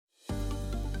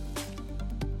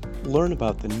Learn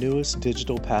about the newest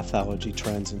digital pathology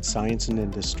trends in science and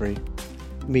industry,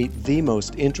 meet the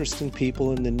most interesting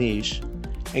people in the niche,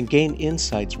 and gain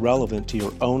insights relevant to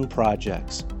your own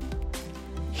projects.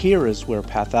 Here is where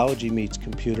pathology meets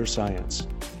computer science.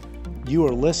 You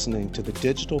are listening to the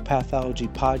Digital Pathology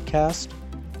Podcast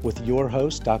with your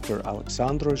host, Dr.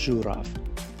 Alexandra Zhurov.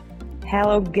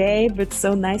 Hello, Gabe. It's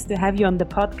so nice to have you on the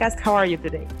podcast. How are you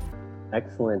today?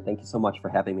 Excellent. Thank you so much for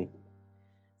having me.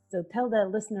 So tell the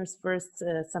listeners first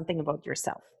something about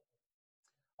yourself.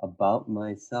 About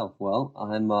myself. Well,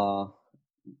 I'm a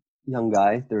young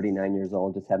guy, 39 years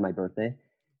old, just had my birthday.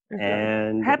 Okay.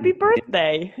 And happy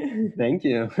birthday. Thank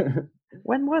you.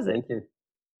 When was it? Thank you.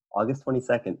 August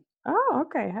 22nd. Oh,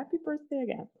 okay. Happy birthday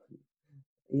again.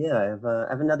 Yeah, I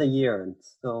have another year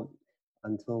until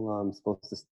I'm supposed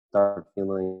to start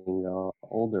feeling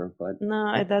older, but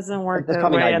No, it doesn't work that's that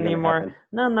probably not way even gonna anymore. happen.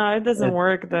 No, it doesn't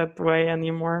work that way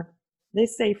anymore. They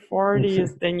say 40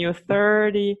 is the new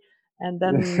 30, and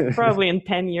then probably in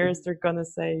 10 years they're gonna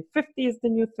say 50 is the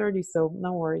new 30. So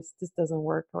no worries, this doesn't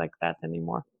work like that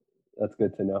anymore. That's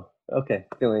good to know. Okay,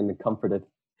 feeling comforted.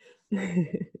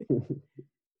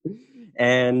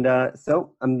 And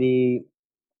so I'm the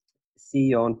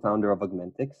CEO and founder of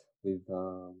Augmentix. We've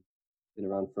been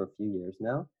around for a few years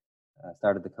now.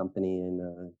 Started the company in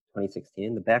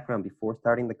 2016. The background before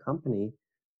starting the company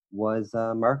was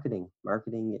marketing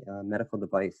medical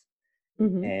device.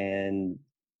 Mm-hmm. And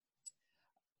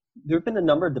there have been a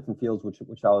number of different fields which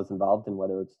I was involved in,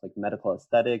 whether it's like medical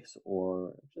aesthetics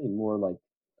or actually more like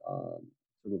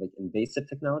sort of like invasive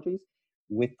technologies.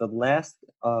 With the last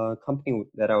company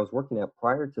that I was working at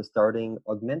prior to starting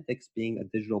Augmentix being a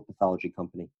digital pathology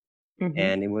company. Mm-hmm.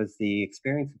 And it was the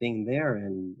experience of being there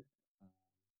and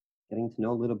getting to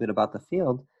know a little bit about the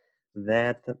field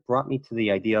that brought me to the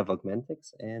idea of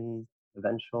Augmentix and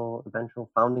eventual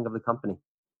founding of the company.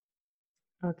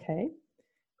 Okay,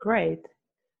 great.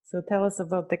 So tell us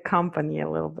about the company a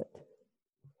little bit.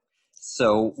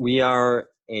 So we are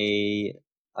a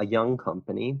young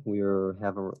company. We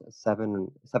have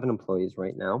seven employees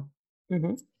right now.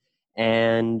 Mm-hmm.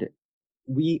 And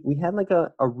we had like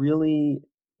a really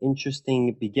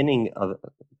interesting beginning of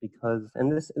because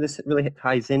this really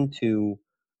ties into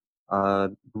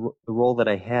the role that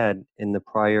I had in the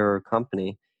prior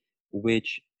company,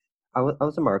 which I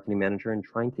was a marketing manager and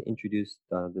trying to introduce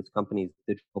this company's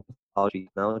digital pathology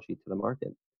technology to the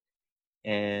market.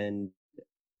 And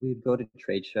we'd go to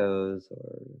trade shows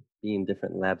or be in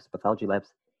different labs, pathology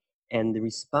labs, and the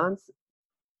response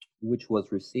which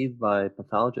was received by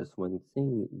pathologists when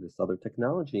seeing this other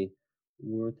technology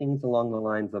were things along the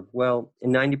lines of, well,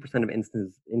 in 90% of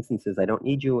instances, I don't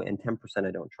need you, and 10%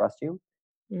 I don't trust you.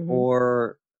 Mm-hmm.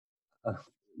 Or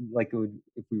like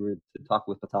if we were to talk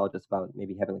with pathologists about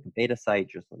maybe having like a beta site,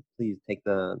 just like, please take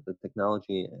the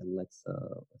technology and let's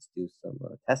do some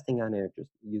testing on it,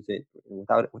 just use it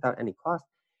without any cost.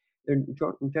 There'd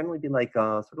generally be like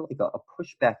sort of like a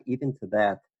pushback even to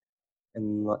that,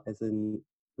 and as in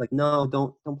like, no,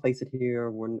 don't place it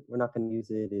here. We're not going to use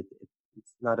it.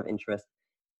 It's not of interest,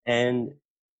 and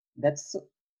that's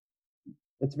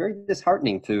it's very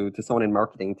disheartening to someone in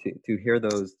marketing to hear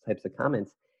those types of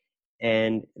comments.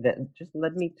 And that just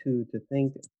led me to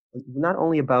think not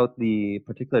only about the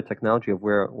particular technology of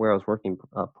where I was working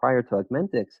prior to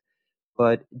Augmentix,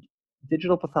 but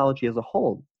digital pathology as a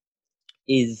whole.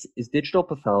 Is digital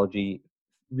pathology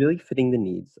really fitting the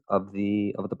needs of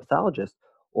the pathologist?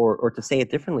 Or to say it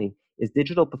differently, is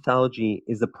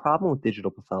the problem with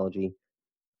digital pathology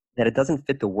that it doesn't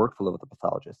fit the workflow of the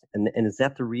pathologist? And is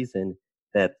that the reason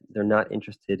that they're not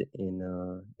interested in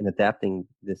adapting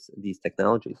these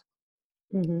technologies?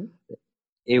 Mm-hmm.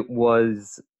 It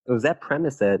was that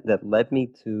premise that led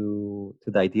me to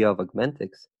the idea of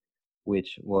Augmentix,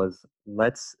 which was,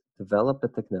 let's develop a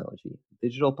technology,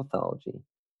 digital pathology,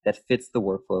 that fits the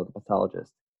workflow of the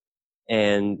pathologist.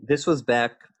 And this was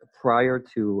back prior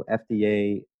to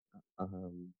FDA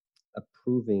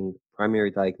approving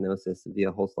primary diagnosis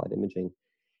via whole slide imaging.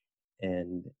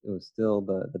 And it was still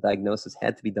the diagnosis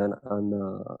had to be done on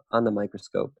the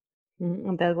microscope. Mm-hmm.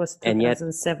 And that was And yet,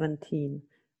 2017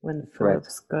 when correct.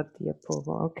 Philips got the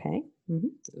approval. Okay.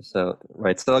 Mm-hmm. So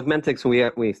Augmentix,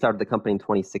 we started the company in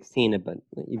 2016, but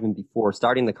even before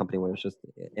starting the company, when it was just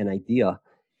an idea,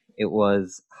 it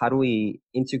was, how do we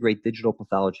integrate digital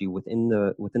pathology within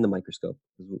the microscope?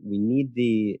 We need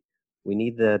the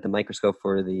microscope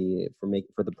for the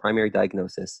primary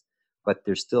diagnosis, but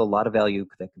there's still a lot of value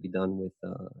that could be done with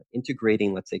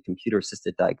integrating, let's say, computer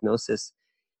assisted diagnosis,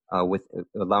 with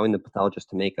allowing the pathologist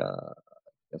to make a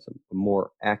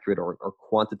more accurate or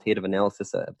quantitative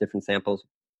analysis of different samples.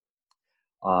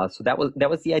 So that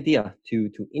was the idea, to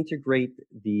integrate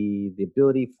the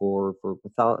ability for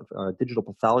digital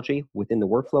pathology within the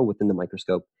workflow within the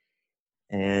microscope.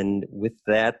 And with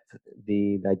that,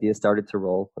 the idea started to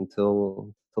roll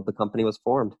until the company was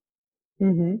formed.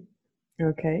 Mm-hmm.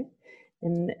 Okay.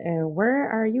 And where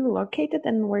are you located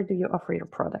and where do you offer your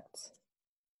products?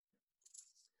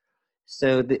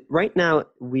 So right now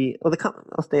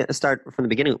I'll start from the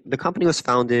beginning. The company was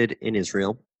founded in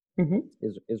Israel. Mm-hmm.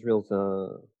 Israel's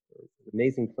an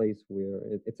amazing place where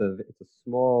it's a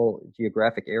small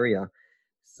geographic area.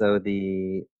 So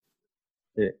the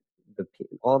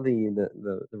all the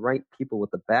right people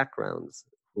with the backgrounds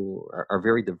who are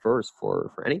very diverse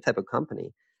for any type of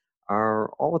company are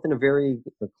all within a very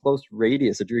close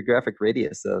radius, a geographic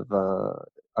radius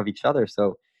of each other.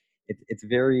 So it's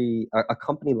very a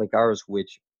company like ours,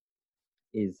 which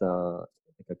is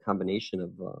like a combination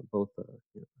of both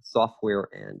software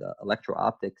and electro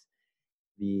optics.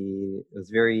 It was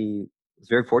very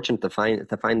fortunate to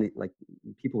find like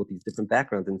people with these different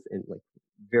backgrounds and like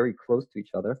very close to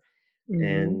each other, Mm-hmm.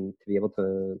 and to be able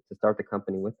to start the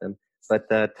company with them. But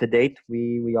to date,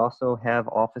 we also have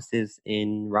offices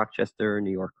in Rochester,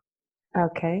 New York.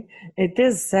 Okay. It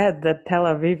is said that Tel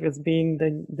Aviv is being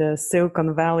the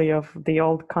Silicon Valley of the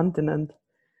old continent.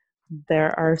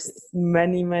 There are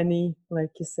many, many, like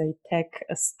you say, tech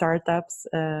startups,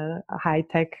 high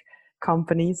tech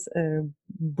companies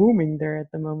booming there at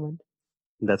the moment.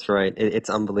 That's right. It's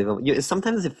unbelievable.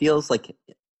 Sometimes it feels like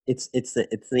it's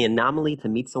the anomaly to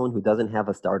meet someone who doesn't have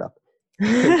a startup.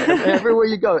 Everywhere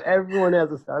you go, everyone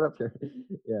has a startup here.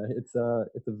 Yeah, it's a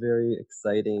very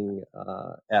exciting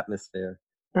atmosphere.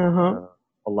 Uh-huh.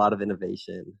 A lot of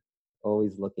innovation,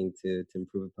 always looking to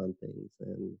improve upon things,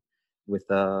 and with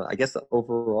I guess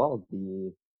overall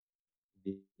the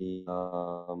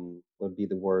what would be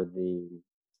the word,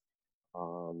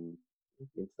 um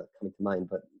it's not coming to mind,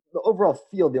 but the overall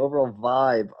feel, the overall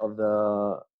vibe of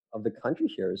the country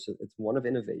here is it's one of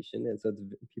innovation, and so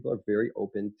people are very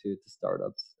open to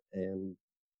startups, and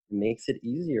makes it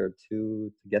easier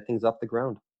to get things off the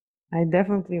ground. I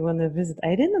definitely want to visit.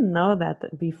 I didn't know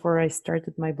that before I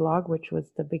started my blog, which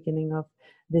was the beginning of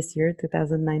this year,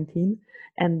 2019.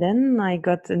 And then I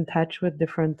got in touch with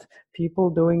different people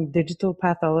doing digital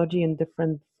pathology in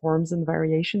different forms and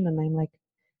variation. And I'm like,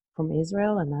 from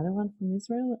Israel, another one from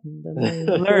Israel. And then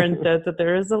I learned that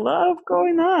there is a lot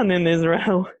going on in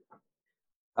Israel.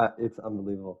 It's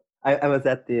unbelievable. I was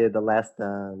at the last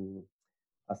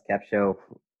USCAP show,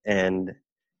 and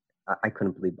I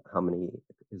couldn't believe how many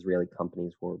Israeli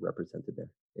companies were represented there.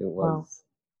 It Wow. was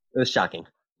it was shocking.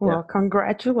 Yeah, Well,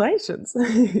 congratulations.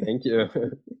 thank you.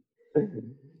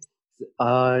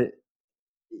 uh,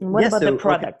 And what yeah. about the So okay,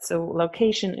 product? So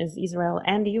location is Israel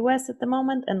and the US at the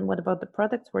moment. And what about the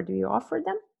products? Where do you offer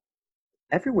them?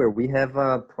 everywhere we have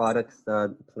products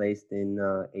placed in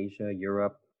Asia,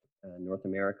 Europe, North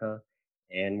America,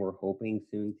 and we're hoping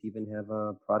soon to even have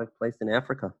a product placed in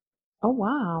Africa. Oh,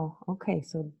 wow. Okay,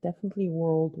 so definitely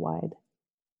worldwide.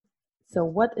 So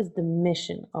what is the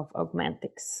mission of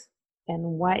Augmentics? And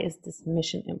why is this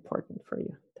mission important for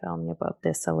you? Tell me about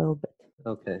this a little bit.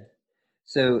 Okay.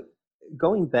 So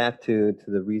going back to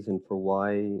the reason for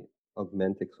why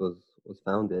Augmentics was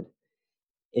founded,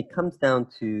 it comes down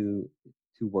to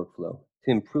workflow, to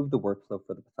improve the workflow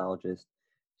for the pathologist,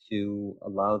 to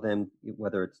allow them,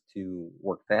 whether it's to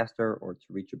work faster or to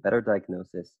reach a better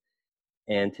diagnosis,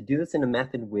 and to do this in a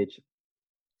method which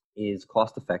is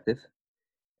cost effective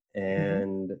Hmm.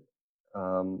 and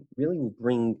really will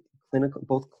bring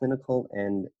both clinical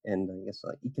and I guess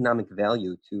economic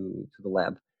value to the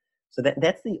lab. So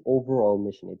that's the overall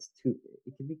mission.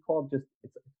 It can be called just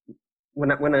it's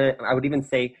when I would even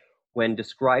say, when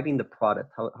describing the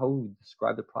product, how we would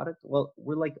describe the product. Well,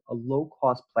 we're like a low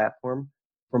cost platform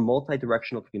for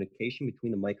multi-directional communication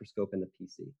between the microscope and the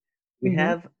PC. We Hmm.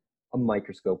 have a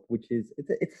microscope, which it's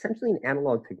essentially an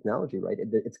analog technology, right?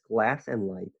 It's glass and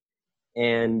light,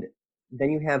 and then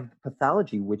you have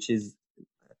pathology, which is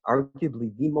arguably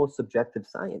the most subjective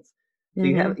science. So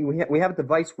Hmm. we have a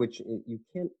device which you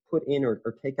can't put in or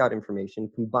take out information,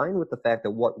 combined with the fact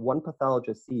that what one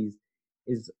pathologist sees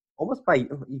is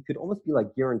you could almost be like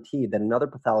guaranteed that another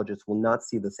pathologist will not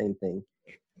see the same thing.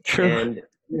 True. And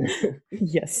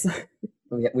Yes.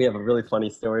 we have a really funny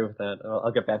story with that.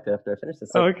 I'll get back to it after I finish this.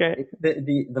 So Okay.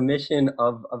 the mission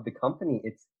of the company,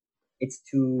 it's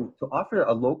to offer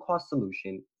a low cost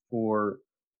solution for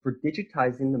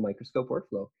digitizing the microscope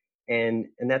workflow, and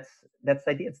that's the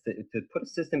idea. It's to put a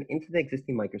system into the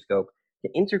existing microscope,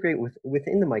 to integrate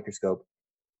within the microscope,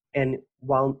 and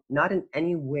while not in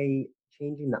any way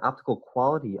changing the optical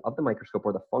quality of the microscope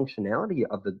or the functionality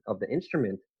of the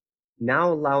instrument,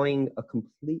 now allowing a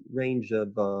complete range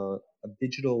of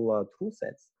digital tool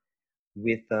sets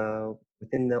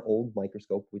within the old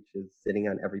microscope, which is sitting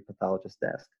on every pathologist's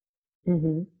desk.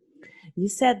 Hmm. You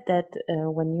said that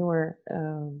when you were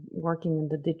working in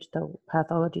the digital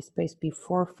pathology space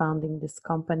before founding this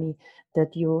company,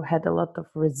 that you had a lot of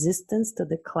resistance to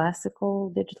the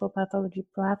classical digital pathology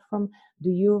platform. Do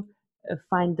you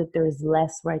find that there is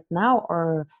less right now,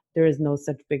 or there is no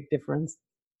such big difference?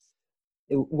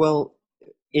 Well,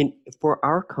 for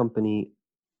our company,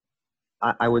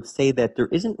 I would say that there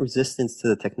isn't resistance to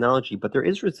the technology, but there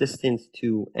is resistance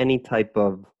to any type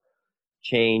of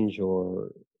change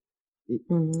or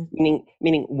Hmm.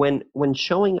 meaning when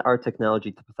showing our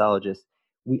technology to pathologists,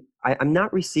 I'm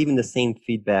not receiving the same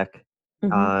feedback Hmm.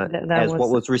 That as what was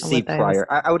was what received I was prior.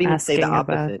 I would even say the asking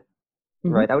about. opposite,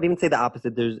 Hmm. right? I would even say the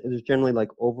opposite. There's generally like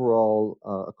overall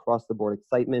across the board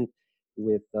excitement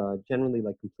with generally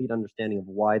like complete understanding of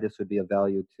why this would be of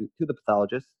value to the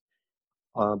pathologists.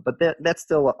 But that's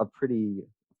still a pretty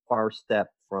far step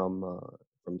from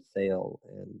sale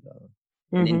and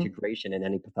Hmm. integration in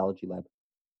any pathology lab.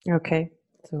 Okay.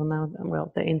 So now,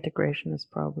 well, the integration is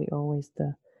probably always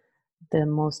the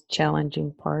most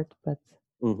challenging part, but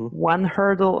Hmm. one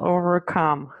hurdle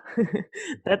overcome.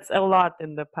 That's a lot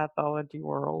in the pathology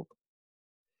world.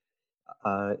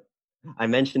 Uh, I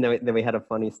mentioned that we had a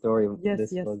funny story. Yes,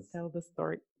 This yes, was tell the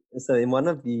story. so in one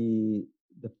of the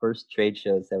first trade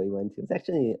shows that we went to. It was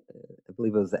actually, I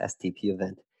believe it was the STP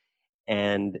event,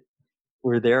 and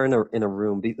we're there in a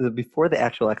room before the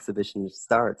actual exhibition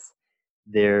starts.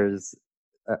 There's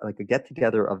like a get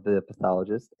together of the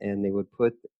pathologist, and they would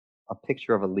put a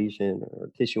picture of a lesion or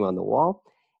tissue on the wall,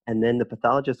 and then the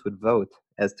pathologist would vote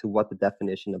as to what the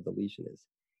definition of the lesion is.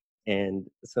 And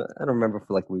so I don't remember if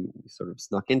like we sort of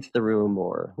snuck into the room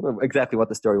or exactly what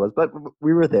the story was, but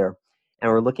we were there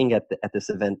and we're looking at this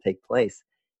event take place.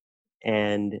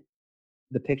 And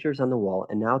the picture's on the wall,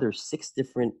 and now there's 6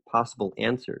 different possible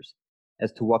answers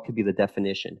as to what could be the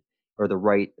definition or the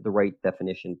right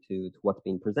definition to what's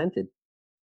being presented.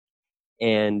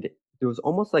 And there was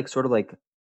almost like sort of like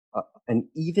an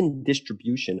even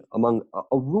distribution among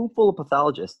a room full of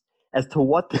pathologists as to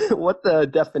what what the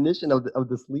definition of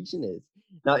this lesion is.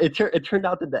 Now it turned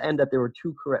out at the end that there were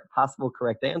two possible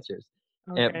correct answers,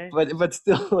 Okay. but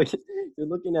still like you're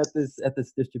looking at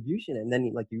this distribution and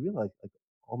then like you realize like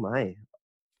oh my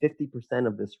 50%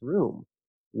 of this room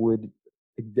would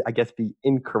I guess be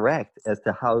incorrect as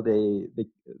to how they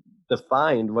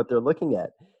defined what they're looking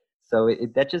at. So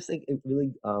that just like, it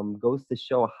really goes to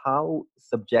show how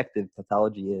subjective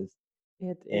pathology is.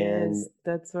 It And is.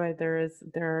 That's why there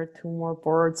are two more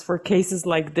boards for cases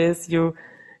like this. You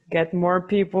get more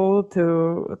people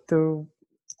to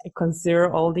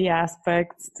consider all the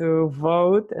aspects to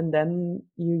vote, and then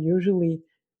you usually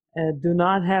do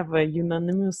not have a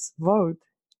unanimous vote.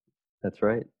 that's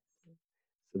right.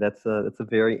 So that's a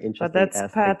very But interesting that's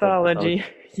aspect of pathology. pathology.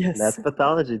 Yes. That's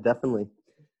pathology, definitely.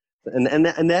 And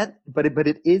that, but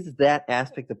it is that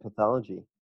aspect of pathology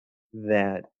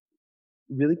that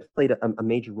really played a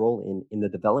major role in the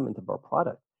development of our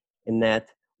product. In that,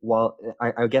 while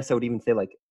I guess I would even say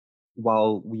like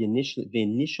while the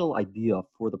initial idea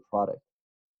for the product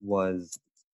was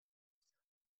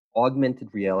augmented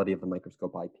reality of the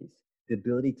microscope eyepiece, the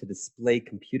ability to display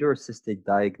computer assisted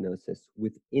diagnosis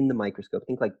within the microscope.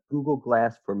 Think like Google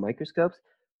Glass for microscopes,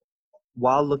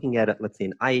 while looking at, let's say,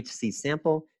 an IHC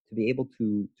sample, to be able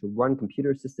to run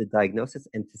computer assisted diagnosis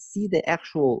and to see the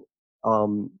actual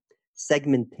um,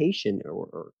 segmentation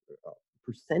or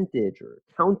percentage or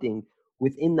counting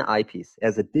within the eyepiece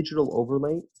as a digital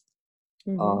overlay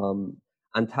Hmm. um,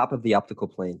 on top of the optical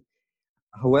plane.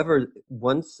 However,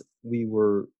 once we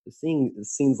were seeing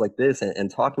scenes like this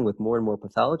and talking with more and more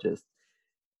pathologists,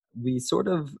 we sort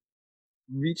of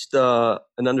reached an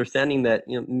understanding that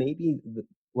maybe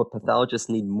what pathologists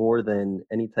need more than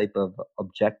any type of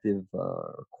objective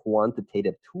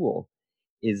quantitative tool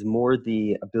is more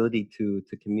the ability to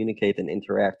communicate and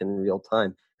interact in real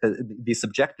time. Because the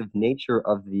subjective nature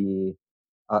of the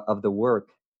work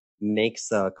makes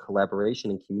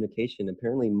collaboration and communication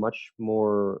apparently much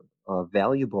more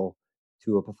valuable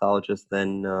to a pathologist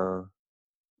than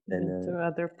Than to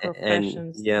other and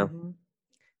professions. yeah,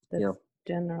 That yeah.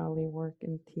 generally work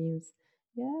in teams.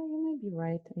 Yeah, you might be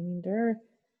right. I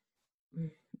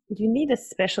mean, you need a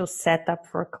special setup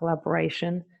for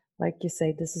collaboration. Like you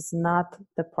say, this is not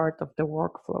the part of the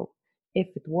workflow. If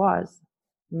it was,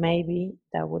 maybe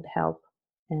that would help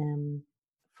um,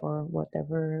 for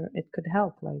whatever it could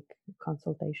help, like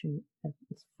consultation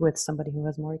with somebody who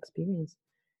has more experience.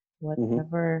 Hmm.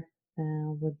 whatever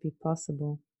would be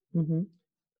possible. Hmm.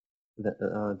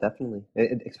 Definitely.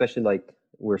 Especially like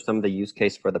where some of the use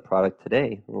case for the product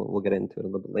today, we'll get into it a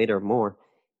little bit later more,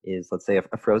 is let's say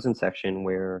a frozen section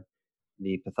where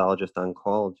the pathologist on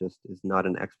call just is not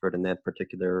an expert in that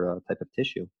particular type of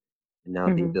tissue. And now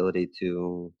the Hmm. ability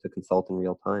to consult in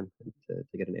real time and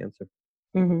to get an answer.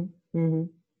 Hmm. Hmm.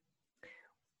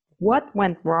 What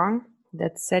went wrong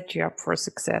that set you up for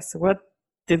success? What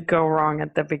did go wrong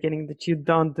at the beginning that you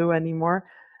don't do anymore?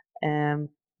 Um,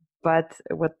 but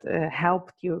what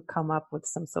helped you come up with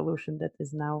some solution that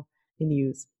is now in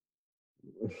use?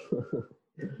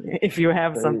 If you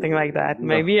have something like that, No,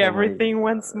 maybe oh my, everything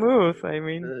went smooth. I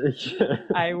mean,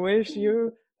 I wish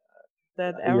you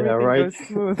that yeah, everything right. goes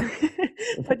smooth.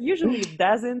 But usually it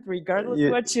doesn't, regardless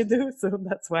You, what you do. So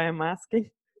that's why I'm asking.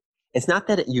 it's not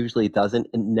that it usually doesn't;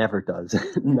 it never does.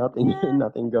 Nothing, Yeah.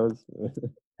 nothing goes.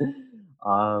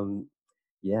 um,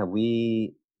 yeah,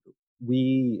 we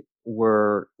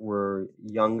were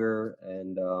younger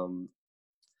and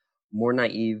more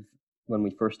naive when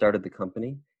we first started the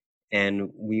company, and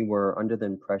we were under the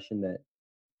impression that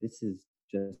this is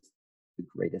just the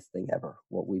greatest thing ever,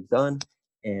 what we've done.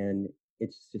 And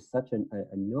it's just such a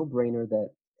no-brainer that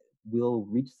we'll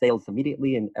reach sales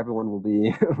immediately and everyone will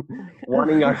be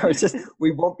wanting our just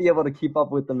we won't be able to keep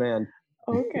up with demand.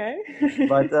 Okay.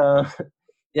 But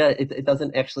yeah, it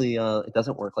doesn't actually it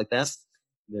doesn't work like that.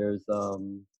 There's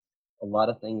a lot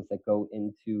of things that go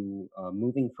into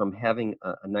moving from having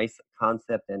a nice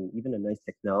concept and even a nice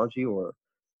technology or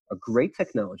a great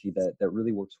technology that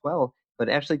really works well, but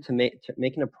actually to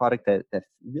making a product that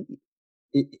really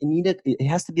it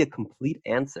has to be a complete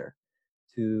answer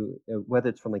to whether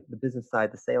it's from like the business side,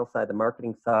 the sales side, the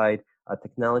marketing side,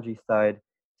 technology side,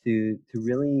 to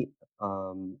really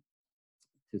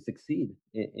to succeed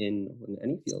in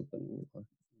any field, but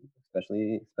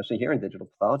especially here in digital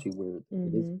pathology where it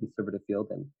is a Hmm. conservative field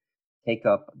and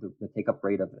the take up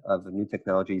rate of new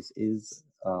technologies is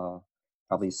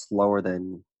probably slower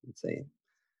than let's say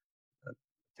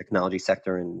technology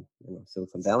sector in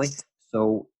Silicon Valley.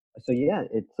 So so yeah,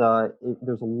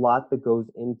 there's a lot that goes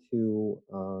into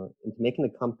making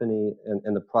the company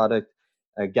and the product,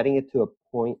 getting it to a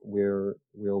point where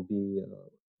we'll be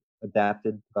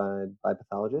adapted by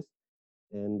pathologists,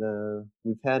 and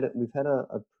we've had a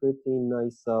pretty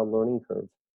nice learning curve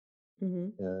Hmm.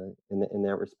 in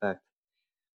that respect.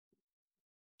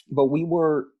 But we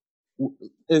were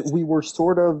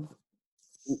sort of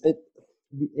it,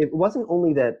 it wasn't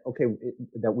only that okay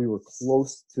that we were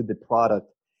close to the product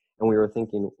and we were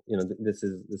thinking this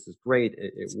is great,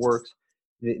 it works.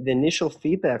 The initial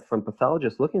feedback from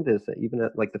pathologists looking at this, even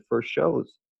at like the first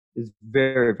shows, is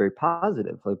very very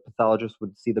positive. Like pathologists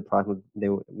would see the product,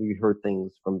 we heard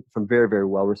things from very very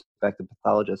well respected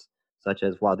pathologists such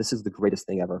as, wow, this is the greatest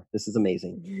thing ever, this is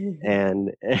amazing.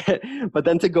 And but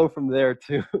then to go from there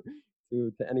to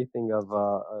anything of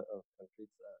concrete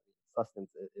substance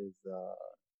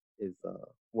is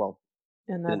well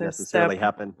didn't Another necessarily step.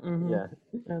 happen. Hmm. Yeah,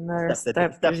 Another steps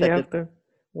step that you that did have to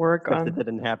work steps that on.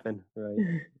 didn't happen.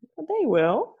 Right. They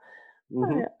will.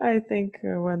 Hmm. I think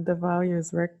when the value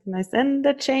is recognized, and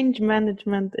the change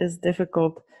management is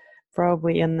difficult,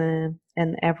 probably in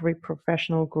every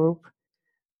professional group.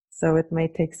 So it may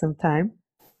take some time.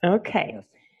 Okay. Yes.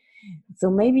 So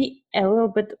maybe a little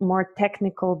bit more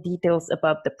technical details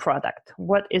about the product.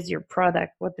 What is your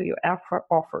product? What do you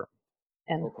offer?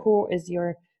 And Okay. who is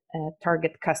your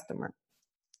target customer?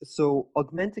 So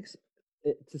Augmentix,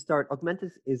 to start,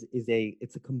 Augmentix is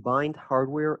it's a combined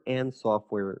hardware and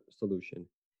software solution.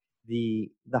 The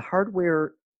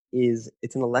hardware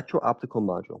it's an electro-optical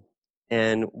module,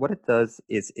 and what it does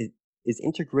is it is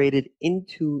integrated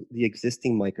into the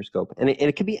existing microscope, and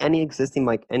it could be any existing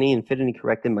any infinity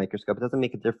corrected microscope. It doesn't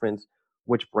make a difference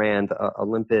which brand,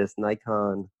 Olympus,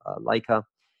 Nikon, Leica.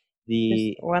 Just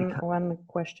The one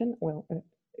question. Well,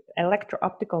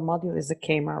 electro-optical module is a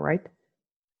camera, right?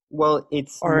 well,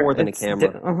 it's Or more than a it's camera.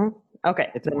 okay.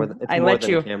 Then It's more than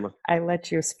a camera. I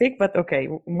let you speak, but okay,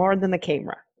 more than a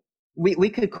camera. We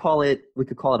could call it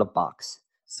a box.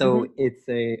 So Mm-hmm.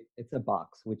 it's a box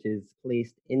which is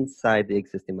placed inside the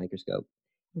existing microscope,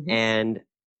 Mm-hmm. and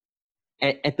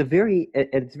at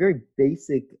its very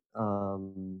basic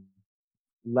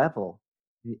level,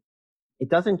 it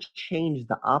doesn't change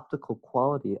the optical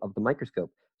quality of the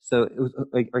microscope. So it was,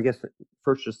 I guess,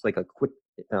 first just like a quick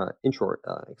intro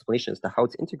explanation as to how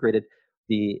it's integrated.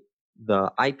 The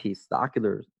eyepiece, the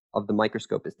oculars of the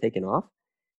microscope is taken off.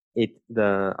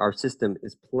 Our system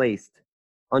is placed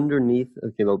underneath,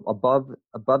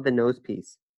 above the nose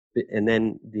piece, and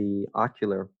then the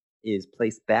ocular is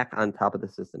placed back on top of the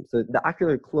system. So the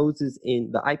ocular closes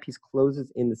in, the eyepiece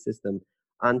closes in the system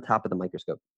on top of the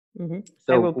microscope. Hmm. I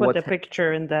So will put the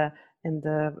picture in the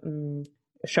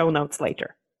show notes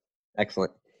later.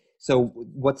 Excellent. So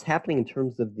what's happening in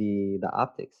terms of the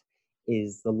optics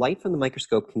is the light from the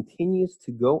microscope continues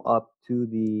to go up to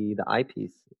the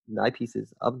eyepiece, the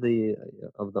eyepieces of the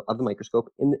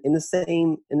microscope in the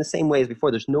same way as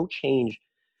before. There's no change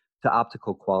to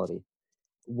optical quality.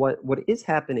 What is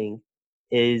happening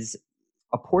is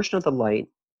a portion of the light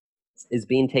is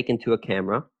being taken to a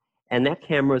camera, and that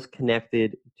camera is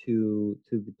connected to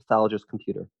the pathologist's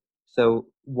computer. So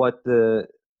what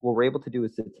we're able to do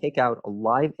is to take out a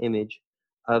live image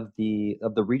of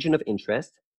the region of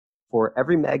interest for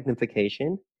every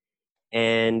magnification,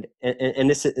 and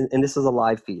this is a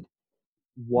live feed.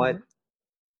 What Mhm.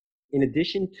 In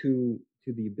addition to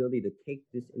the ability to take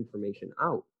this information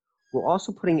out, we're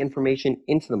also putting information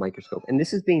into the microscope. And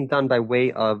this is being done by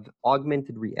way of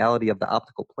augmented reality of the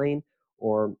optical plane,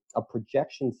 or a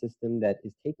projection system that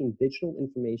is taking digital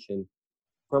information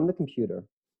from the computer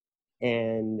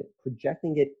and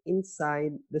projecting it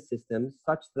inside the system,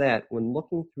 such that when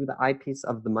looking through the eyepiece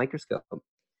of the microscope,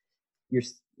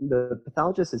 the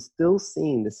pathologist is still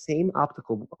seeing the same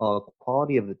optical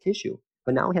quality of the tissue,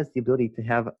 but now has the ability to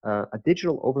have a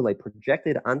digital overlay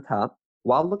projected on top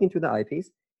while looking through the eyepiece,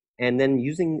 and then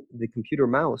using the computer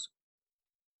mouse,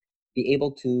 be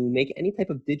able to make any type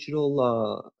of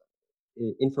digital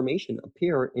information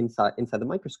appear inside the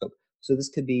microscope. So this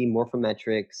could be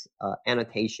morphometrics,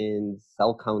 annotations,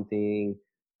 cell counting,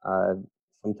 uh,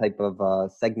 some type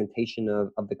of segmentation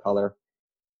of the color,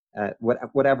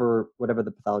 whatever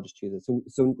the pathologist chooses.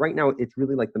 So right now it's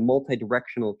really like the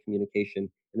multi-directional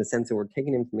communication, in the sense that we're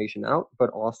taking information out,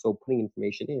 but also putting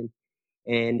information in.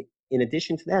 And in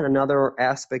addition to that, another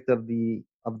aspect of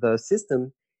the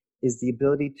system is the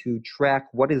ability to track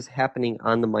what is happening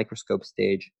on the microscope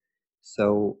stage.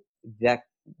 So that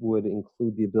would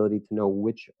include the ability to know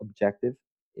which objective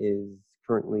is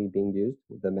currently being used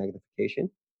with the magnification,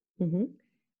 Mhm.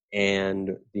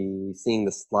 and seeing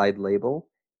the slide label,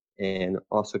 and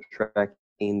also tracking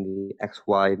the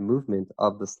XY movement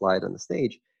of the slide on the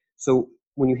stage. So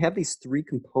when you have these three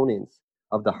components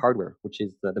of the hardware, which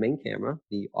is the main camera,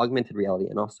 the augmented reality,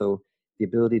 and also the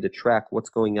ability to track what's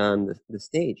going on the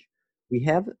stage, we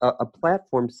have a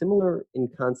platform similar in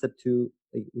concept to,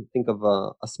 like, think of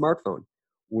a smartphone,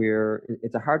 where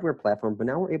it's a hardware platform, but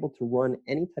now we're able to run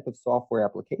any type of software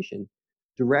application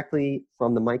directly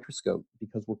from the microscope,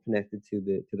 because we're connected to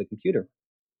the computer.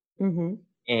 Mhm.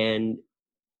 and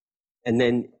and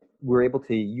then we're able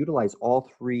to utilize all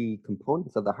three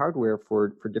components of the hardware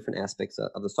for different aspects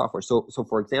of the software. So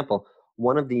for example,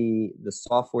 one of the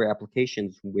software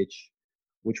applications which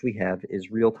we have is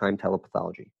real-time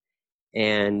telepathology.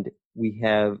 And we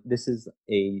have, this is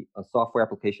a software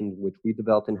application which we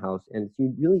developed in-house, and it's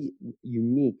really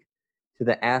unique to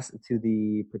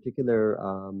the particular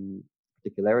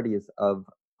particularities of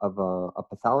a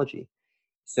pathology.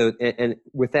 So, and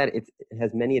with that, it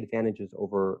has many advantages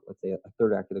over, let's say, a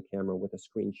third ocular camera with a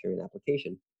screen sharing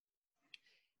application,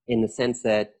 in the sense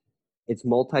that it's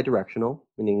multi-directional,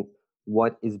 meaning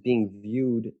what is being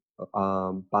viewed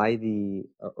by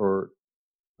or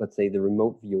let's say the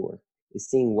remote viewer is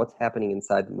seeing what's happening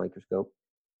inside the microscope.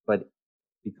 But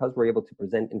because we're able to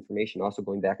present information also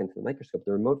going back into the microscope,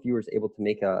 the remote viewer is able to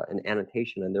make an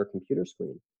annotation on their computer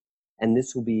screen, and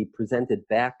this will be presented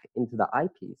back into the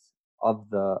eyepiece of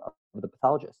the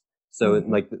pathologist. So, Mhm.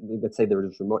 like, let's say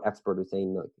there's a remote expert who's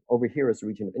saying, like, over here is a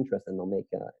region of interest, and they'll make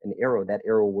an arrow. That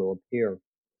arrow will appear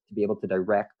to be able to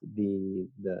direct the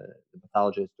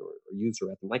pathologist or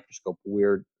user at the microscope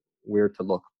where to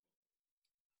look.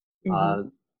 Mhm.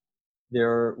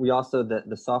 Uh, we also,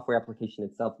 the software application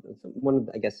itself. One of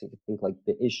I guess you could think, like,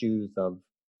 the issues of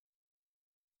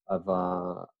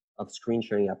uh, of screen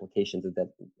sharing applications is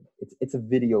that it's a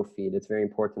video feed. It's very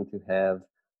important to have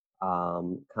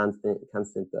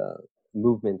constant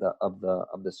movement of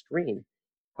the screen.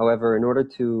 However, in order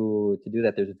to do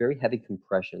that, there's a very heavy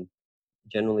compression.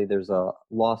 Generally, there's a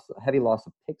heavy loss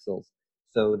of pixels.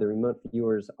 So the remote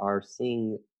viewers are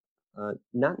seeing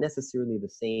not necessarily the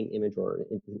same image, or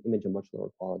an image of much lower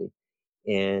quality.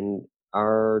 And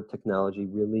our technology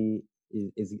really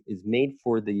is made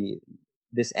for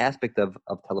this aspect of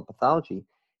telepathology,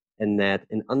 and that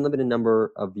an unlimited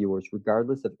number of viewers,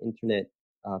 regardless of internet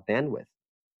bandwidth,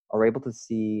 are able to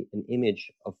see an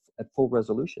image at full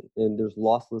resolution, and there's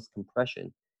lossless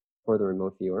compression for the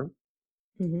remote viewer.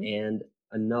 Mhm. And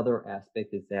another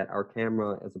aspect is that our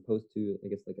camera, as opposed to, I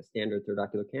guess, like a standard third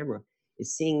ocular camera,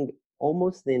 is seeing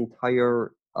almost the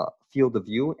entire field of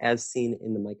view as seen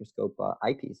in the microscope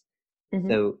eyepiece. Mm-hmm.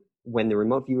 So when the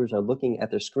remote viewers are looking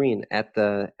at their screen at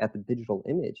the digital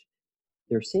image,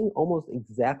 they're seeing almost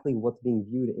exactly what's being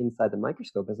viewed inside the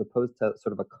microscope, as opposed to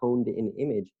sort of a coned-in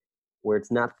image, where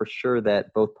it's not for sure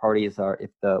that both parties are.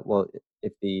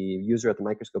 If the user at the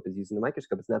microscope is using the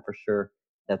microscope, it's not for sure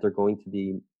that they're going to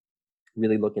be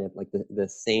really looking at like the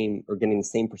same, or getting the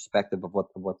same perspective of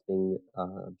what's being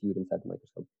viewed inside the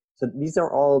microscope. So these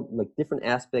are all like different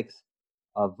aspects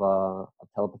of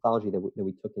telepathology that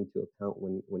we took into account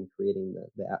when creating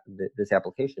this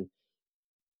application.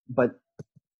 But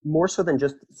more so than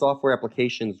just software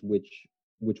applications, which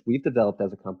we've developed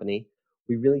as a company,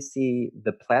 we really see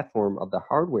the platform of the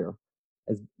hardware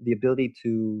as the ability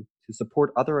to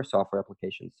support other software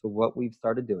applications. So what we've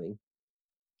started doing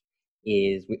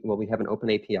is we have an open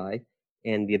API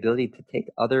and the ability to take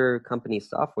other companies'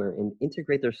 software and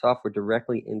integrate their software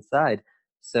directly inside.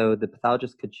 So the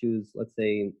pathologist could choose, let's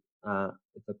say,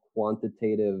 it's a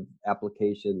quantitative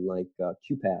application like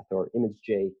QuPath or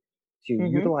ImageJ, to Mm-hmm.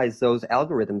 utilize those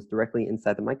algorithms directly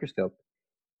inside the microscope.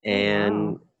 Oh,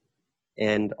 And wow.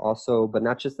 and also, but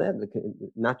not just that,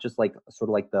 not just like sort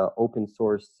of like the open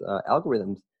source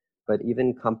algorithms, but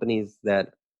even companies that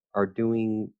are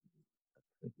doing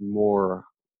more,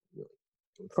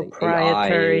 let's say, AI.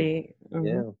 Proprietary. Mm-hmm.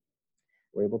 Yeah,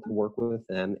 we're able to work with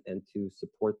them and to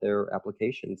support their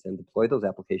applications and deploy those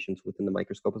applications within the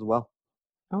microscope as well.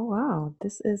 Oh, wow.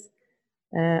 This is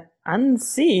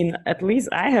unseen. At least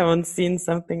I haven't seen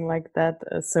something like that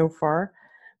so far.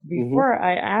 Mm-hmm. Before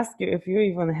I ask you if you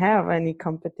even have any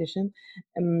competition,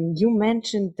 you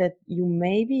mentioned that you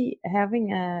may be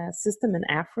having a system in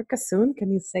Africa soon.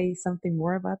 Can you say something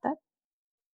more about that?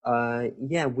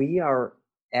 Yeah, we are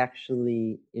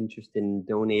actually interested in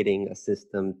donating a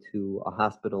system to a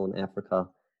hospital in Africa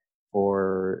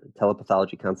for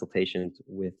telepathology consultations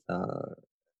with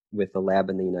a lab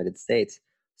in the United States.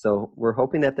 So we're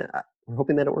hoping that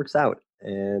it works out,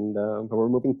 and but we're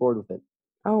moving forward with it.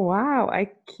 Oh, wow. I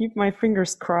keep my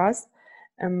fingers crossed.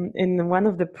 In one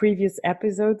of the previous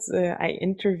episodes, I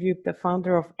interviewed the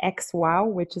founder of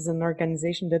XWOW, which is an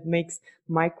organization that makes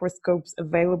microscopes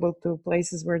available to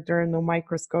places where there are no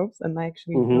microscopes, and I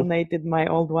actually Mm-hmm. donated my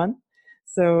old one.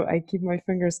 So I keep my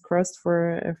fingers crossed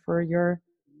for your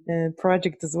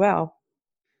project as well.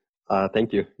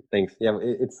 Thank you. Thanks. Yeah,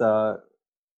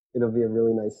 it'll be a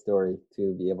really nice story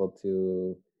to be able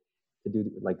to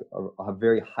do like a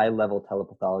very high level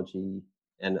telepathology,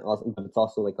 and also, but it's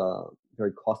also like a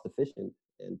very cost efficient,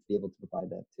 and to be able to provide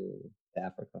that to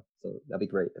Africa. So that'd be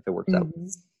great if it works out. Hmm.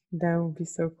 That would be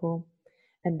so cool.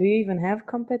 And do you even have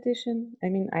competition? I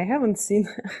mean, I haven't seen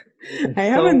I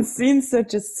haven't So seen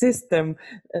such a system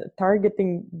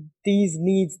targeting these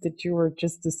needs that you were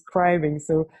just describing.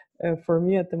 So for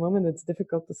me at the moment, it's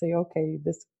difficult to say, okay,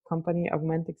 this company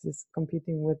Augmentix is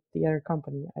competing with the other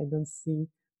company. I don't see.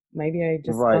 Maybe I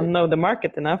just right. don't know the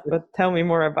market enough. But tell me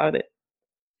more about it.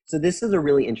 So this is a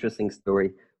really interesting story.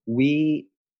 We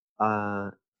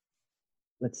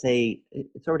let's say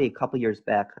it's already a couple years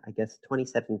back, I guess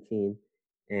 2017,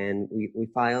 and we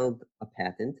filed a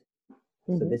patent.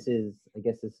 So Hmm. I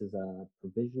guess this is a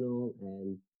provisional,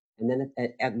 and then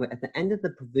at the end of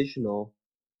the provisional,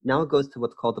 now it goes to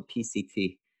what's called a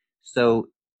PCT. So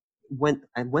when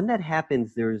that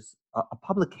happens, there's a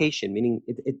publication, meaning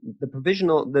the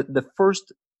provisional, the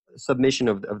first submission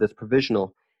of this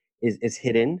provisional is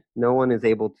hidden. No one is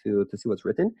able to see what's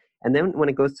written, and then when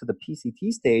it goes to the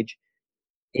PCT stage,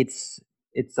 it's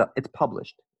it's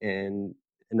published, and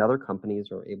other companies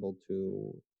are able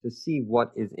to see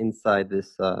what is inside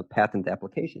this patent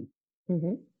application.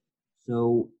 Hmm.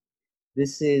 So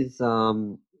this is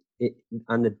it,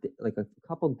 on the like a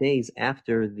couple days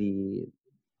after the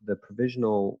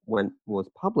provisional was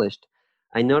published,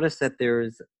 I noticed that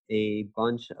there's a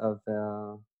bunch of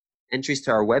entries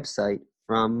to our website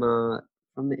from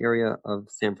the area of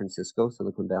San Francisco,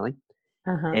 Silicon Valley,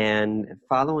 Uh-huh. and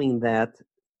following that,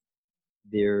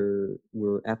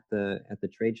 we're at the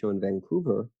trade show in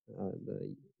Vancouver,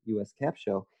 the U.S. Cap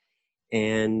Show,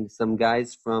 and some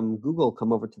guys from Google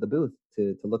come over to the booth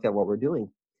to look at what we're doing.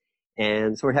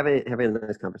 And so we're having a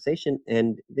nice conversation,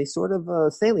 and they sort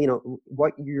of say,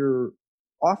 what you're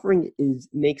offering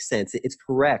makes sense. It's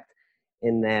correct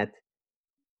in that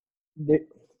there,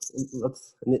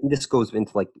 this goes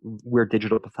into like where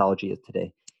digital pathology is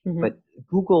today. Hmm. But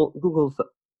Google's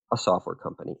a software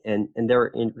company, and they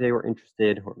were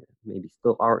interested, or maybe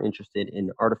still are interested,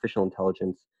 in artificial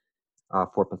intelligence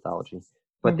for pathology.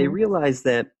 But they Hmm. realized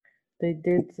that They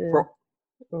did. for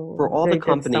Oh, for all the they did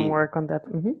some company, work on that.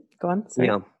 Hmm. Go on. Sorry.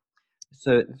 yeah,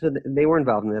 They were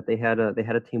involved in that. They had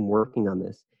a team working on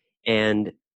this,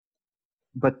 and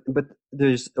but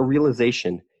there's a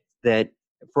realization that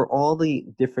for all the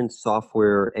different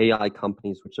software AI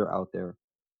companies which are out there,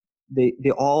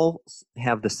 they all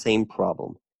have the same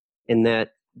problem in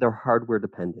that they're hardware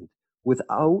dependent.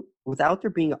 Without there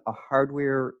being a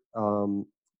hardware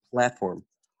platform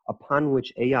upon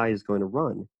which AI is going to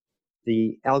run,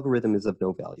 the algorithm is of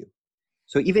no value.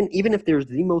 So even if there's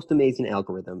the most amazing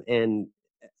algorithm and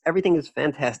everything is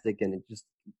fantastic and it just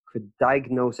could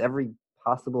diagnose every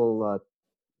possible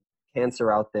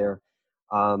cancer out there,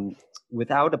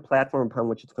 without a platform upon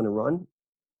which it's going to run,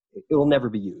 it will never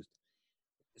be used.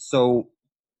 So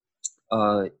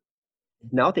uh,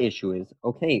 now the issue is,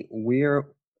 okay, you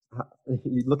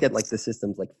look at like the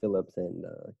systems like Philips and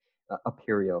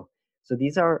Aperio. So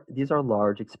these are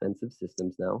large, expensive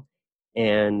systems now,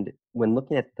 and when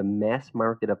looking at the mass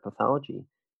market of pathology,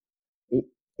 it,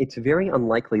 it's very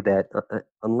unlikely that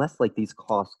unless like these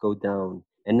costs go down,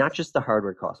 and not just the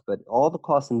hardware costs, but all the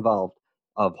costs involved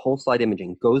of whole slide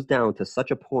imaging goes down to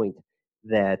such a point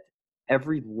that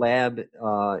every lab,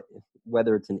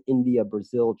 whether it's in India,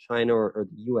 Brazil, China, or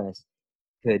the U.S.,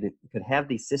 could have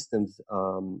these systems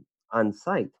on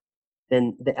site,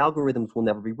 then the algorithms will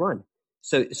never be run.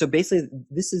 So basically,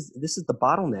 this is the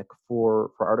bottleneck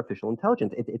for artificial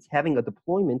intelligence. It's having a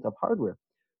deployment of hardware.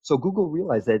 So Google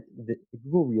realized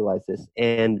this,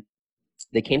 and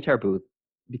they came to our booth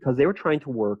because they were trying to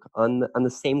work on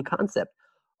the same concept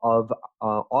of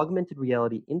augmented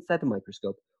reality inside the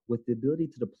microscope with the ability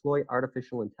to deploy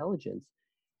artificial intelligence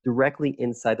directly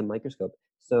inside the microscope.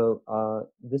 So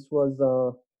this was,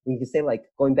 when you can say, like,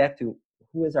 going back to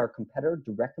who is our competitor,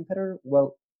 direct competitor?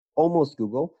 Well, almost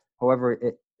Google. However,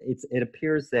 it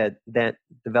appears that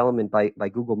development by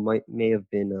Google may have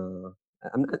been.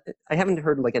 I haven't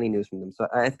heard like any news from them, so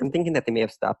I'm thinking that they may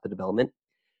have stopped the development.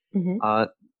 Mm-hmm.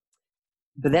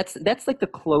 But that's like the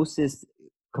closest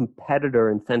competitor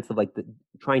in sense of like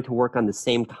trying to work on the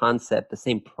same concept, the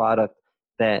same product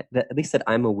that at least that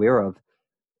I'm aware of.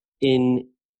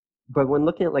 But when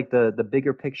looking at like the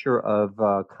bigger picture of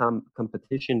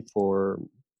competition for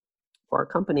our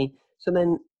company, so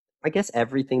then I guess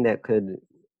everything that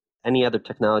any other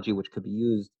technology which could be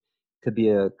used could be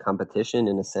a competition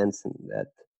in a sense, and that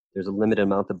there's a limited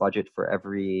amount of budget for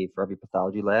every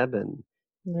pathology lab, and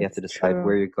you have to That's decide where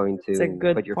true. you're going It's a to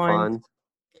good put your point. funds.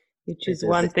 You choose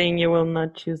one thing, you will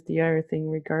not choose the other thing,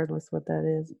 regardless what that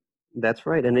is. That's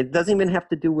right, and it doesn't even have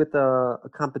to do with a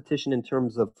competition in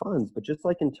terms of funds, but just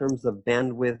like in terms of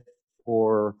bandwidth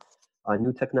for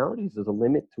new technologies. There's a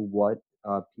limit to what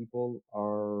people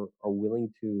are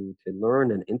willing to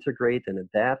learn and integrate and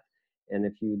adapt. And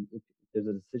if there's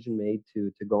a decision made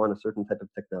to go on a certain type of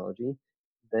technology,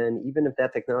 then even if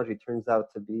that technology turns out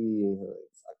to be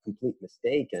a complete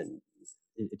mistake and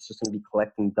it's just going to be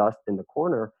collecting dust in the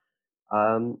corner,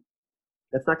 um,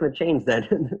 that's not going to change that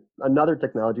another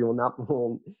technology is not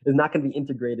going to be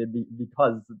integrated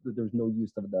because there's no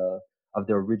use of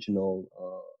the original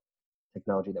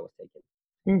technology that was taken.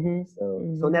 Mm-hmm.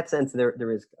 So in that sense,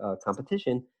 there is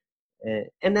competition,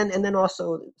 and then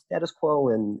also status quo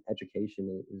and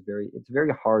education is it's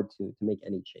very hard to make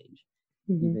any change,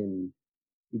 Mm-hmm.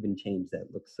 even change that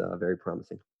looks very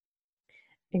promising.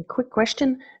 And quick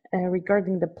question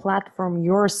regarding the platform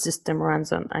your system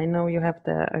runs on. I know you have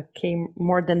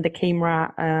more than the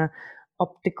camera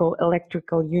optical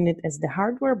electrical unit as the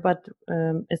hardware, but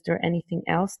is there anything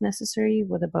else necessary?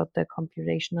 What about the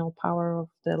computational power of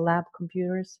the lab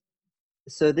computers?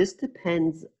 So this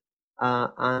depends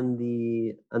on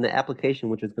the application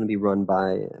which is going to be run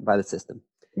by the system.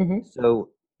 Mm-hmm.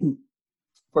 So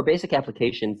for basic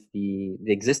applications, the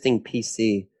existing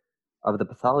PC of the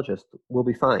pathologist will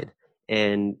be fine.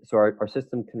 And so our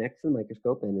system connects to the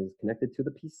microscope and is connected to the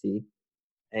PC,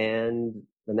 and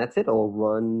then that's it. It'll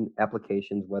run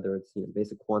applications, whether it's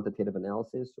basic quantitative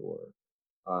analysis or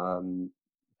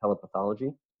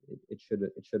telepathology. It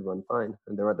should run fine.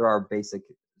 And there are basic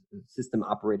system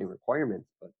operating requirements,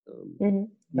 but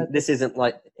But this isn't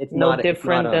like it's no not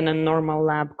different than a normal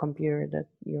lab computer that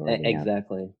you already have.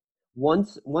 Exactly.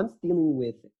 Once dealing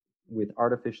with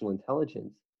artificial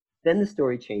intelligence, then the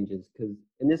story changes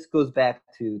and this goes back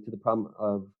to the problem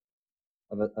of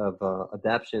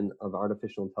adaptation of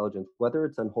artificial intelligence, whether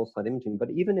it's on whole slide imaging, but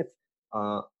even if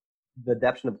the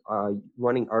adaptation of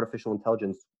running artificial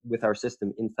intelligence with our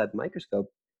system inside the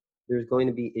microscope, there's going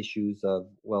to be issues of,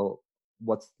 well,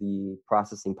 what's the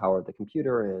processing power of the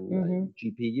computer and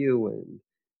GPU,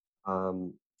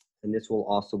 and this will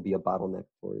also be a bottleneck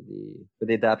for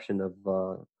the adoption of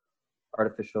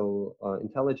artificial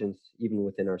intelligence even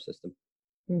within our system.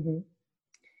 Mm-hmm.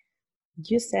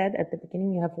 You said at the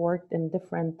beginning you have worked in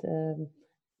different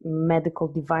medical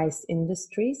device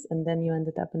industries, and then you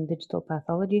ended up in digital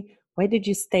pathology. Why did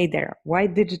you stay there? Why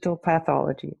digital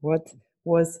pathology? What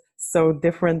was so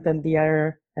different than the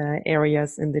other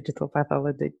areas in digital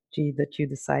pathology that you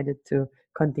decided to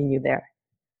continue there?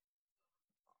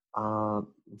 Uh,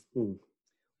 hmm.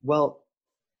 Well,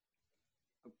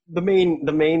 the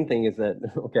main thing is that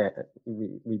okay,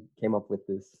 we came up with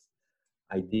this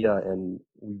idea, and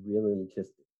we really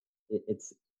just it,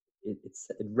 it's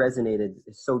it resonated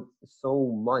so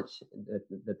much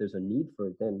that there's a need for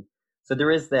it. Then so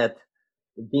there is that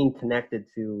being connected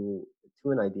to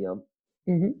an idea,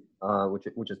 Mm-hmm.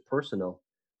 which is personal.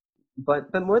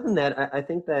 But more than that, I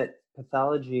think that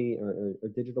pathology or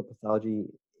digital pathology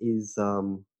is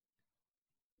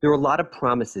there are a lot of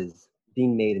promises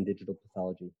being made in digital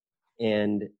pathology,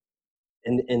 and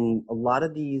and a lot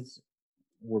of these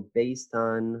were based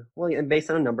on and based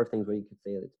on a number of things. Where you could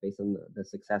say it's based on the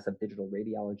success of digital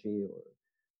radiology,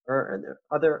 or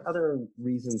other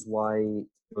reasons why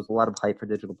there was a lot of hype for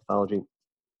digital pathology,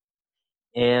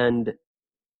 and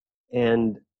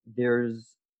and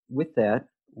there's with that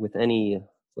with any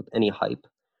hype,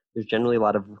 there's generally a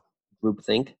lot of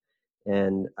groupthink,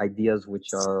 and ideas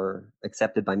which are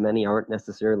accepted by many aren't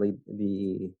necessarily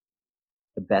the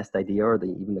best idea or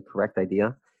even the correct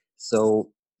idea.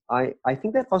 So I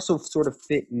think that also sort of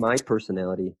fit my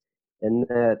personality, and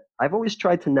that I've always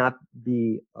tried to not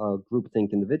be a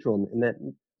groupthink individual, and that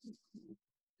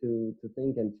to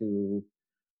think and to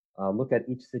look at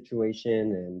each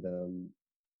situation and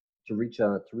to reach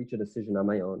a decision on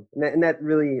my own, and that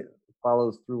really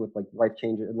follows through with like life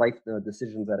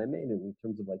decisions that I made in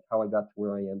terms of like how I got to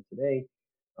where I am today,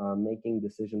 making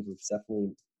decisions which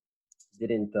definitely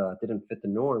didn't fit the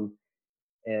norm,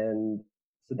 and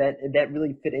so that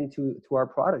really fit into our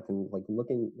product. And like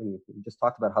looking when we just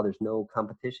talked about how there's no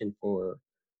competition for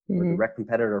or Mm-hmm. direct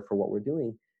competitor for what we're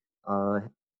doing, uh,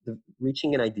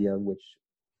 reaching an idea which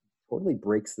totally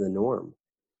breaks the norm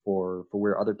for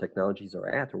where other technologies are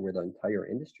at or where the entire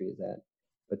industry is at,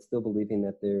 but still believing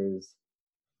that there's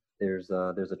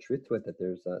a truth to it, that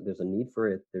there's a need for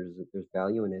it, there's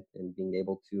value in it, and being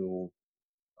able to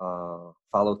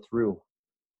follow through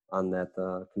on that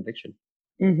conviction.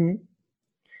 Mm-hmm.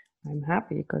 I'm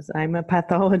happy because I'm a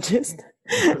pathologist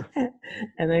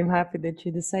and I'm happy that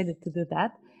you decided to do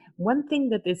that. One thing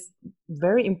that is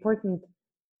very important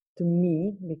to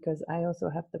me, because I also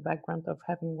have the background of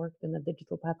having worked in a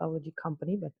digital pathology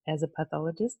company, but as a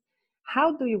pathologist,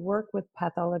 how do you work with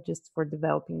pathologists for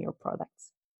developing your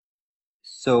products?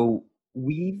 So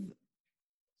we've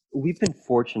been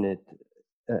fortunate.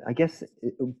 I guess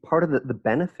part of the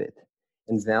benefit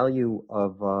and value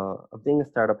of being a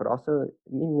startup, but also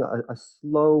meaning a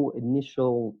slow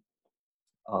initial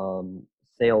um,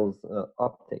 sales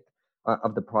uptick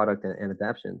of the product and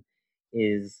adoption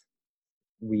is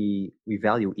we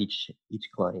value each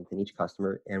client and each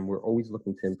customer, and we're always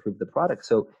looking to improve the product.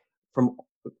 So from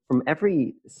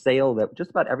every sale that just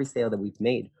about every sale that we've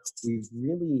made, we've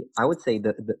really, I would say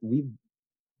that we've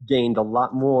gained a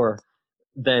lot more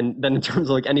than in terms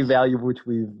of like any value which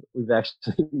we've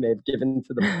actually made given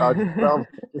to the product itself.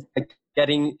 Just like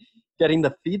getting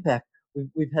the feedback.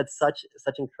 We've had such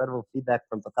incredible feedback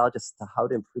from pathologists to how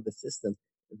to improve the system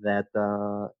that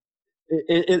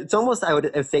it's almost, I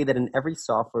would say that in every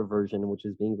software version which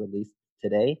is being released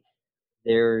today,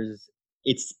 there's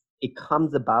it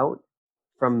comes about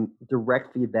from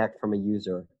direct feedback from a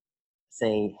user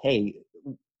saying, "Hey,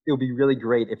 it would be really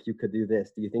great if you could do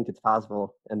this. Do you think it's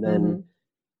possible?" And then Mm-hmm.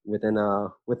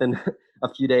 within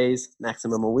a few days,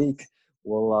 maximum a week,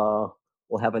 we'll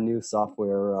have a new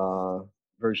software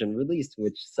version released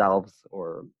which solves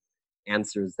or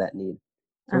answers that need.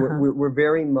 So Uh-huh. we're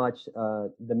very much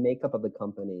the makeup of the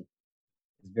company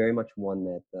is very much one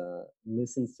that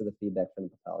listens to the feedback from the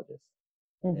pathologist,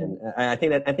 Mm-hmm. and I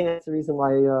think that's the reason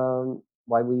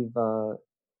why we've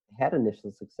had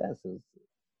initial success is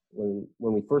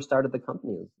when we first started the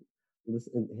company is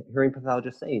hearing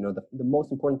pathologists say, the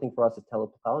most important thing for us is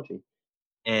telepathology,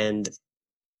 and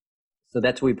so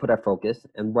that's where we put our focus.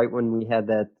 And right when we had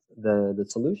the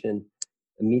solution,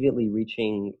 immediately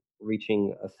reaching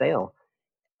a sale.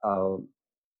 Um,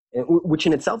 which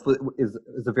in itself is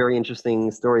a very interesting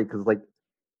story because like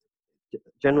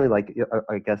generally like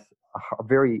I guess a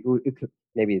very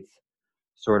maybe it's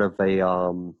sort of a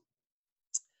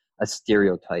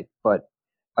stereotype, but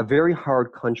a very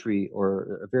hard country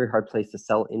or a very hard place to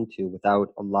sell into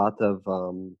without a lot of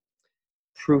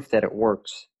proof that it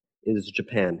works is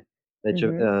Japan. That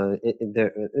Mm-hmm.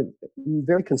 they're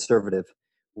very conservative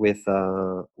with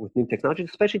new technologies,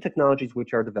 especially technologies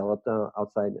which are developed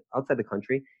outside the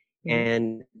country, Mhm.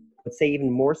 and let's say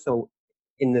even more so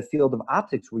in the field of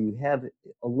optics, where you have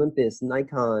Olympus,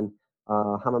 Nikon,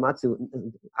 Hamamatsu.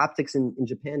 Optics in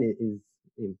Japan is,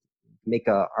 you know, make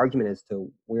a argument as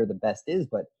to where the best is,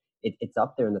 but it's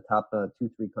up there in the top 2,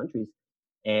 3 countries.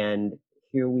 And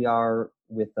here we are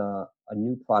with a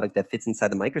new product that fits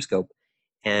inside the microscope,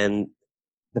 and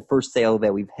the first sale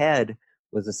that we've had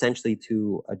was essentially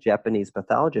to a Japanese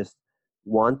pathologist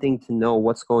wanting to know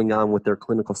what's going on with their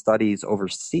clinical studies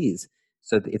overseas.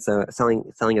 So it's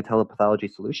selling a telepathology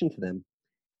solution to them.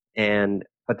 And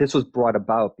but this was brought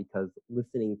about because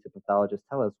listening to pathologists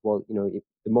tell us, well, if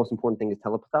the most important thing is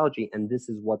telepathology, and this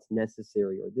is what's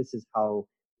necessary, or this is how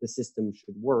the system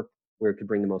should work, where it could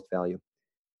bring the most value.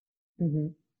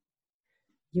 Mhm.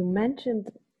 You mentioned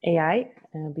AI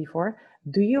before.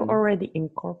 Do you Mhm. already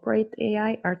incorporate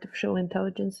AI, artificial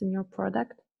intelligence, in your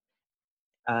product?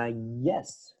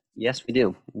 Yes, we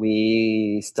do.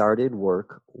 We started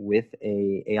work with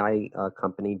a AI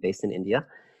company based in India,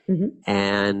 Hmm.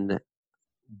 and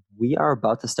we are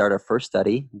about to start our first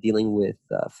study dealing with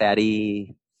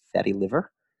fatty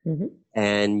liver Hmm.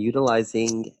 and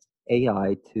utilizing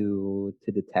AI to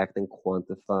detect and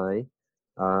quantify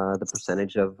the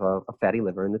percentage of fatty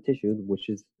liver in the tissue, which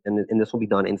is and this will be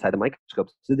done inside the microscope.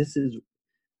 So this is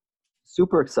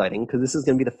super exciting because this is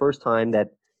going to be the first time that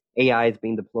AI is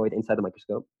being deployed inside the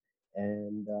microscope,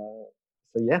 and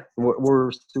so yeah,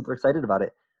 we're super excited about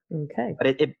it. Okay.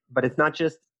 But it's not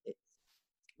just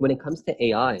when it comes to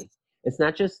AI, it's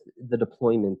not just the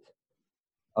deployment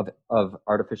of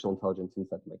artificial intelligence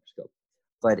inside the microscope,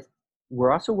 but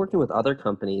we're also working with other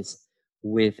companies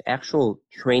with actual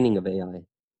training of AI,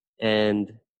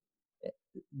 and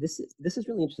this is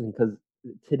really interesting because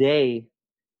today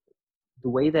the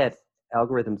way that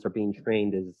algorithms are being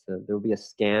trained is there will be a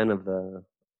scan of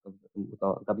with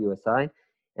WSI,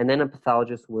 and then a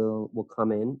pathologist will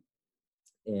come in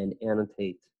and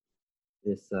annotate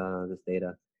this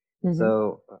data. Hmm.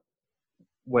 So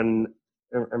when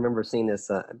I remember seeing this,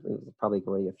 it was probably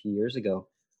already a few years ago.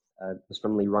 It was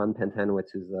from Liran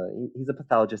Pantanowitz, he's a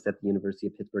pathologist at the University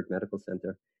of Pittsburgh Medical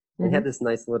Center, and he had Hmm. this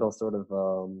nice little sort of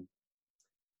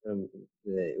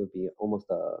it would be almost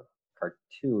a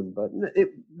cartoon, but it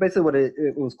basically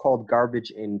it was called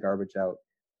garbage in, garbage out,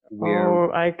 where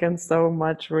Oh, I can so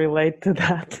much relate to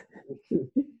that.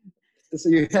 so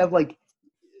you have like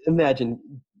imagine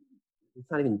it's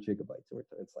not even gigabytes,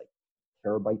 it's like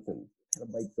terabytes and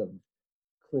petabytes of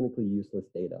clinically useless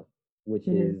data, which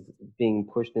Hmm. is being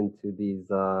pushed into these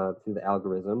to the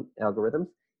algorithms,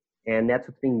 and that's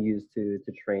what's being used to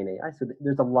train AI. So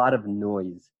there's a lot of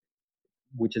noise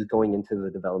which is going into the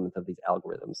development of these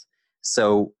algorithms.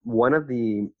 So one of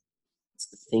the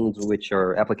things which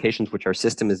are applications which our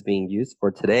system is being used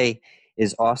for today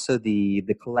is also the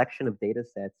collection of data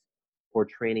sets for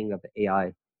training of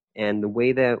AI. And the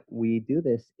way that we do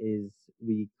this is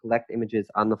we collect images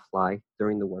on the fly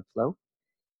during the workflow,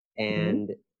 Hmm. and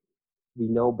we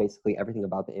know basically everything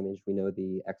about the image. We know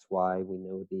the XY,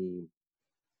 we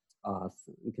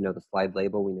can know the slide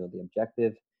label, we know the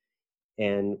objective,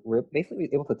 and we're basically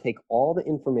able to take all the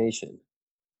information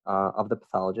of the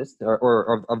pathologist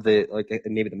or of the like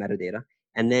maybe the metadata,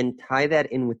 and then tie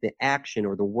that in with the action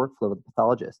or the workflow of the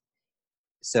pathologist.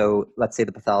 So let's say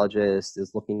the pathologist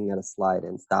is looking at a slide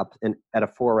and stops and at a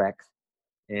 4x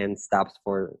and stops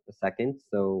for a second.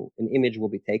 So an image will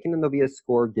be taken and there'll be a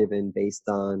score given based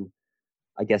on,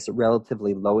 I guess,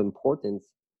 relatively low importance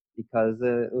because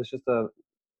it was just a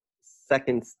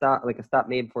second stop, like a stop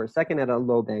made for a second at a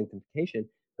low magnification.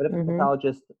 But if a Hmm.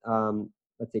 pathologist,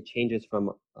 let's say, changes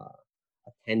from a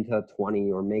 10 to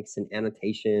 20 or makes an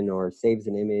annotation or saves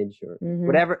an image or Hmm.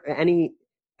 whatever,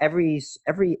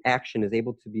 every action is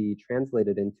able to be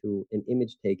translated into an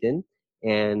image taken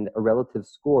and a relative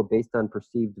score based on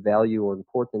perceived value or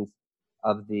importance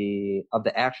of the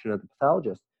action of the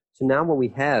pathologist. So now what we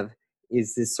have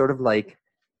is this sort of like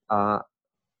uh,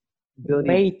 ability.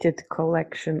 Weighted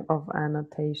collection of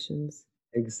annotations.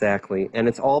 Exactly. And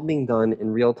it's all being done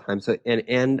in real time. So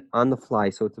and on the fly.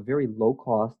 So it's a very low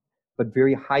cost, but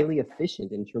very highly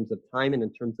efficient in terms of time and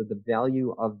in terms of the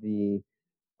value of the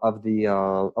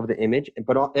image.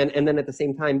 And then at the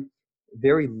same time,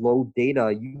 very low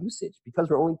data usage because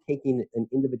we're only taking an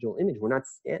individual image. We're not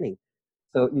scanning.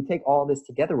 So you take all this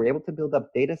together, we're able to build up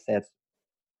data sets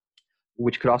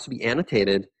which could also be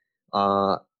annotated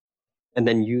uh, and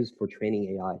then used for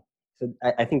training AI. So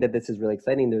I think that this is really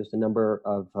exciting. There's a number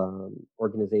of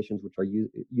organizations which are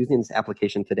using this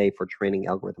application today for training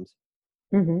algorithms.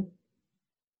 Hmm.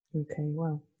 Okay,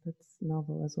 wow, that's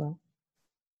novel as well.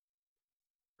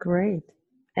 Great.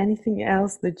 Anything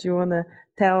else that you want to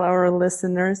tell our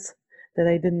listeners that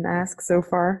I didn't ask so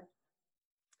far?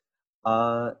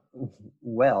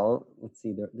 Well, let's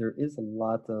see. There is a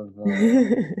lot of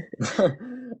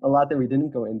a lot that we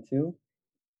didn't go into.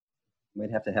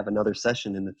 Might have to have another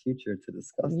session in the future to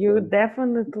discuss. You them.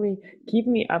 definitely keep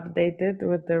me updated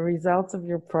with the results of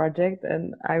your project,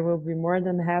 and I will be more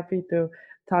than happy to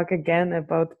talk again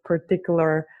about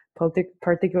particular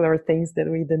things that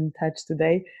we didn't touch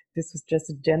today. This was just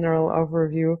a general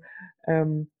overview,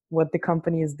 what the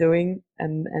company is doing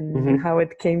and how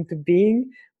it came to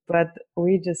being. But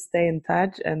we just stay in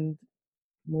touch and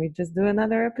we just do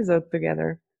another episode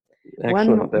together.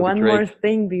 Excellent. One more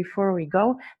thing before we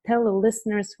go. Tell the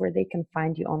listeners where they can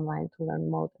find you online to learn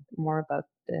more about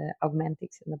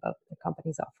Augmentix and about the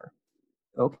company's offer.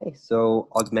 Okay, so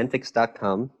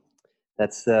augmentix.com.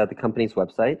 That's the company's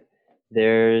website.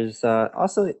 There's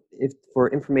also, if for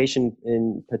information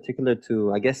in particular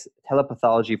to, I guess,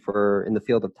 telepathology in the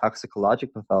field of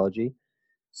toxicologic pathology.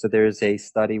 So there's a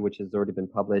study which has already been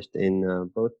published in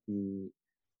both the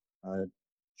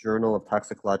Journal of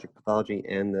Toxicologic Pathology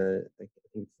and I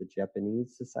think it's the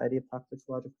Japanese Society of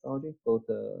Toxicologic Pathology. Both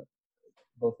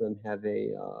of them have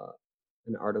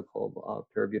an article,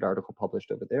 peer-reviewed article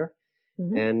published over there.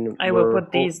 Mm-hmm. And I will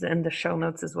put these in the show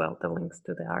notes as well, the links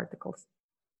to the articles.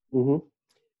 Mm-hmm.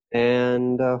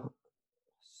 And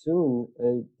soon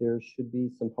there should be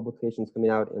some publications coming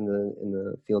out in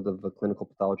the field of clinical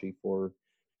pathology for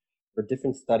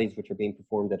different studies which are being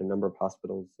performed at a number of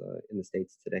hospitals in the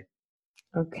States today.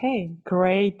 Okay,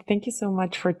 great. Thank you so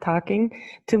much for talking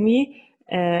to me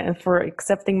and for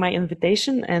accepting my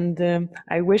invitation. And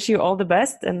I wish you all the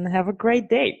best and have a great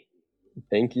day.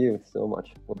 Thank you so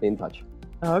much. We'll be in touch.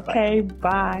 Okay,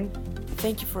 bye.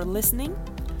 Thank you for listening.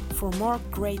 For more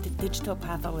great digital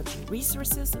pathology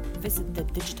resources, visit the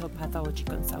Digital Pathology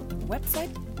Consulting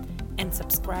website and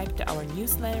subscribe to our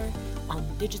newsletter on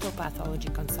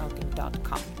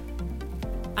digitalpathologyconsulting.com.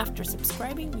 After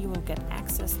subscribing, you will get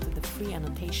access to the free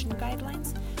annotation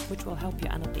guidelines, which will help you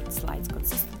annotate slides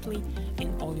consistently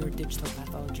in all your digital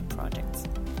pathology projects.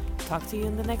 Talk to you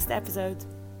in the next episode.